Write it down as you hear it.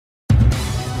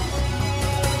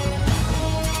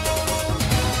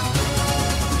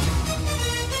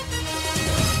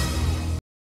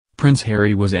Prince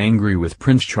Harry was angry with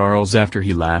Prince Charles after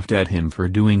he laughed at him for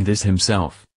doing this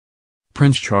himself.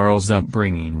 Prince Charles'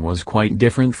 upbringing was quite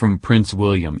different from Prince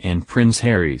William and Prince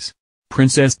Harry's.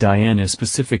 Princess Diana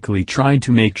specifically tried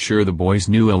to make sure the boys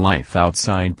knew a life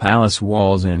outside palace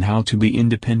walls and how to be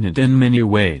independent in many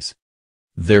ways.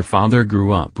 Their father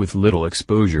grew up with little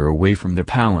exposure away from the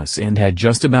palace and had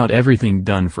just about everything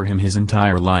done for him his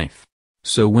entire life.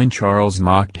 So when Charles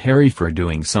mocked Harry for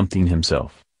doing something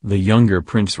himself, the younger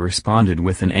prince responded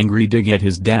with an angry dig at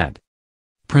his dad.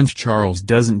 Prince Charles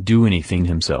doesn't do anything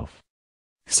himself.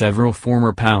 Several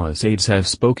former palace aides have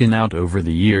spoken out over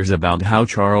the years about how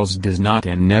Charles does not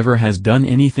and never has done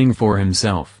anything for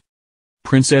himself.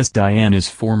 Princess Diana's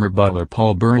former butler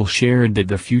Paul Burrell shared that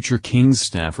the future king's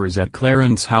staffers at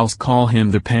Clarence House call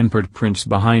him the pampered prince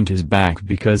behind his back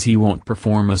because he won't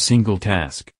perform a single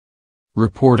task.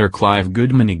 Reporter Clive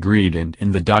Goodman agreed, and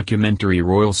in the documentary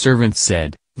Royal Servants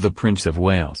said, "The Prince of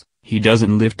Wales, he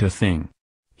doesn't lift a thing.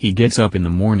 He gets up in the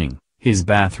morning, his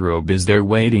bathrobe is there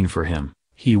waiting for him.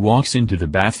 He walks into the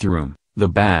bathroom, the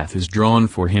bath is drawn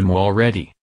for him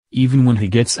already. Even when he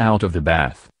gets out of the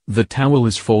bath, the towel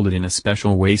is folded in a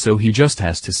special way so he just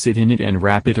has to sit in it and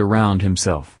wrap it around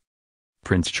himself."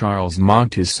 Prince Charles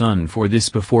mocked his son for this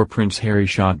before Prince Harry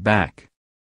shot back.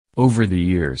 Over the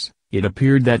years, it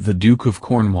appeared that the Duke of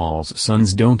Cornwall's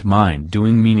sons don't mind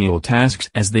doing menial tasks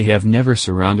as they have never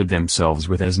surrounded themselves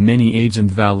with as many aides and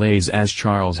valets as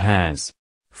Charles has.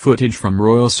 Footage from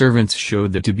royal servants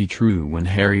showed that to be true when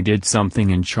Harry did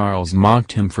something and Charles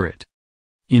mocked him for it.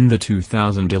 In the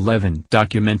 2011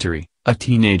 documentary, a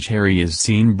teenage Harry is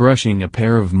seen brushing a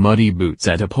pair of muddy boots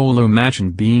at a polo match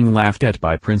and being laughed at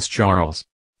by Prince Charles.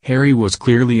 Harry was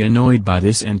clearly annoyed by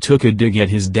this and took a dig at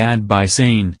his dad by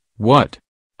saying, "What?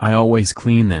 I always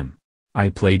clean them. I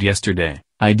played yesterday,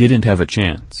 I didn't have a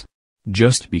chance.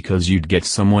 Just because you'd get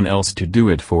someone else to do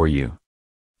it for you."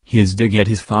 His dig at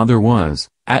his father was,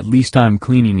 "At least I'm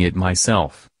cleaning it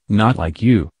myself, not like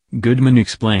you," Goodman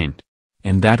explained.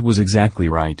 And that was exactly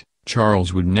right.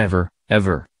 Charles would never,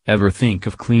 ever think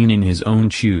of cleaning his own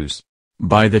shoes.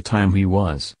 By the time he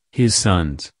was his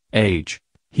son's age,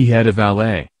 he had a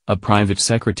valet, a private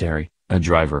secretary, a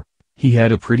driver. He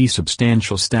had a pretty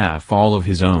substantial staff all of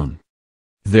his own.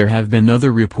 There have been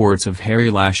other reports of Harry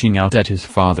lashing out at his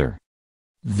father.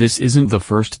 This isn't the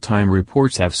first time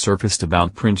reports have surfaced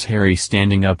about Prince Harry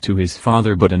standing up to his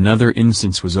father, but another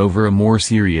instance was over a more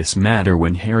serious matter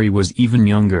when Harry was even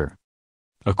younger.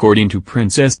 According to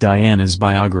Princess Diana's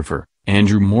biographer,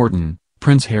 Andrew Morton,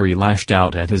 Prince Harry lashed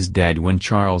out at his dad when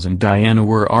Charles and Diana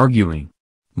were arguing.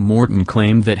 Morton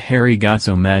claimed that Harry got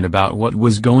so mad about what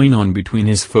was going on between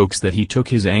his folks that he took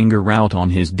his anger out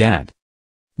on his dad.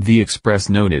 The Express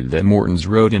noted that Morton's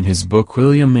wrote in his book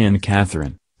William and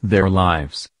Catherine, Their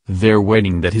Lives, Their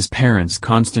Wedding, that his parents'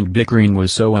 constant bickering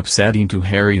was so upsetting to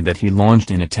Harry that he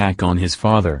launched an attack on his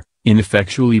father,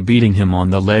 ineffectually beating him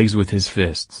on the legs with his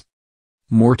fists.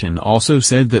 Morton also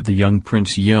said that the young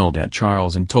prince yelled at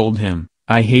Charles and told him,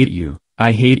 I hate you,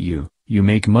 you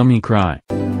make mummy cry."